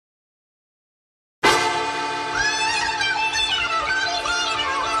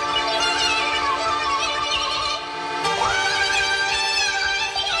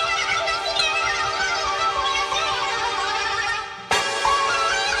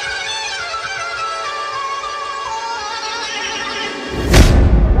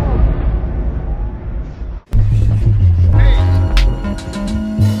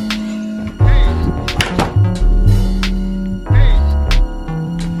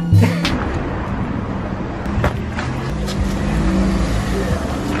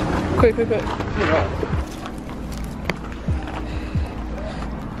Quick, quick, quick.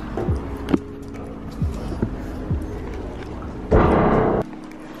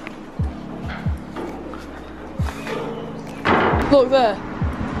 Look there.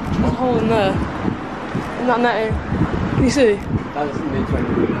 There's a hole in there. In that netting. Can you see? That's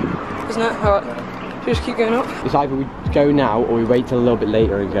mid-20. Isn't it? Alright. Should we just keep going up? It's either we go now or we wait till a little bit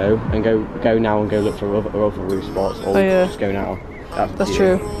later and go now and go look for other roof spots, or just go now. That's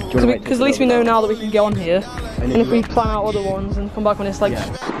true. Because at least we know now that we can go on here. And if we plan out other ones and come back when it's like...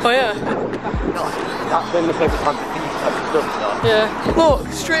 Yeah. Oh yeah. That's when the perfect time to feed type of stuff starts. Yeah. Look,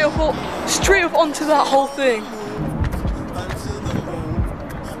 straight up onto that whole thing.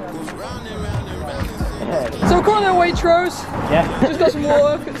 So we're currently on Waitrose. Yeah. Just got some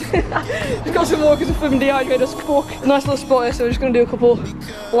water. Just got some water because we're flipping dehydrated as fuck. A nice little spot here, so we're just going to do a couple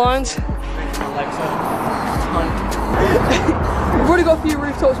lines. We've already got a few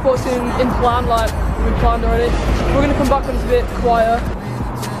rooftop spots in plan, like we've planned already. We're going to come back when it's a bit quieter.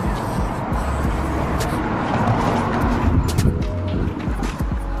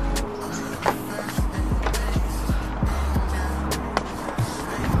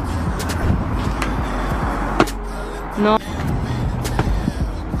 No.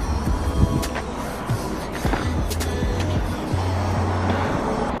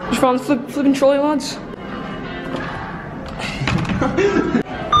 Just found the flipping trolley, lads.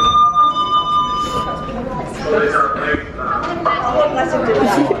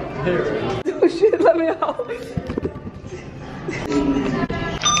 Oh shit, let me out.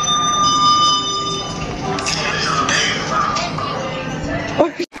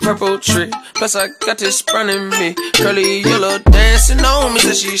 Purple tree, plus I got this running me. Curly yellow dancing on me,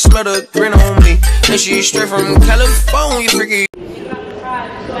 so she smelled a grin on me. And she straight from California, freaky.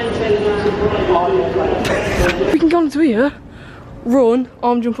 We can go into here, run,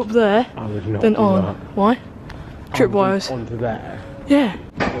 arm jump up there, then on. That. Why? Tripwires. Onto there. Yeah.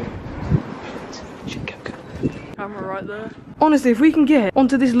 Camera right there. Honestly, if we can get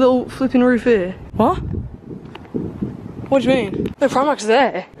onto this little flipping roof here. What? What do you mean? No, Primark's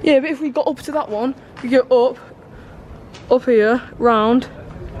there. Yeah, but if we got up to that one, we go up here, round,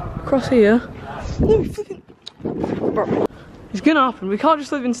 across here. No, flipping. Bro, it's gonna happen. We can't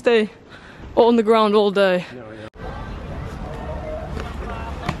just live and stay on the ground all day. No, yeah.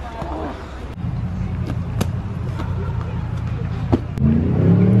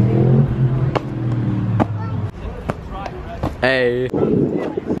 Hey.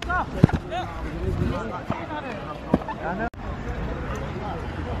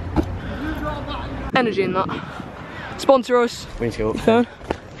 Energy in that. Sponsor us. We need to go up. Phone?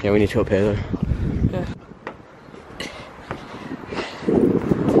 Yeah, we need to go up here though. Yeah.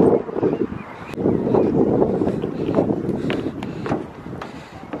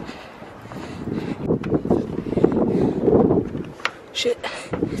 Shit.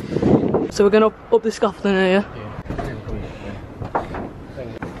 So we're going up the scaffolding here, yeah?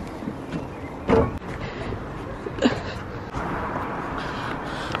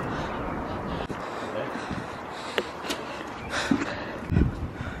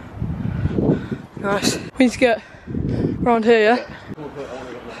 Nice. We need to get around here, yeah?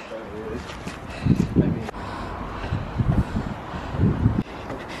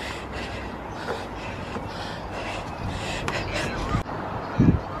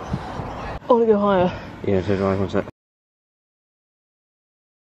 I want to go higher. Yeah, so do I. One sec.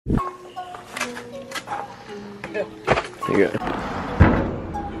 There you go.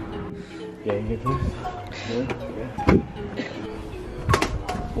 Yeah, you get this. Yeah.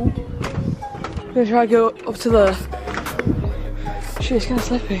 I'm gonna try to go up to there. Shit, it's kinda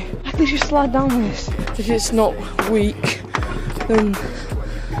slippy. I can just slide down this. If it's not weak, then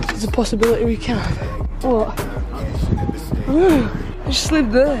there's a possibility we can. What? I just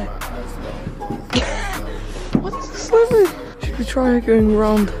slid there. What's slipping? Should we try going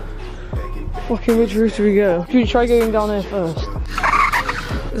around? Fucking which route do we go? Should we try going down here first?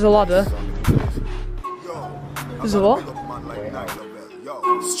 There's a ladder. There's a what?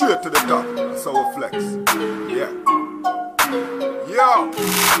 Straight to the top, so we flex. Yeah. Yo!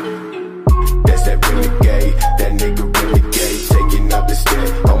 That's that renegade, that nigga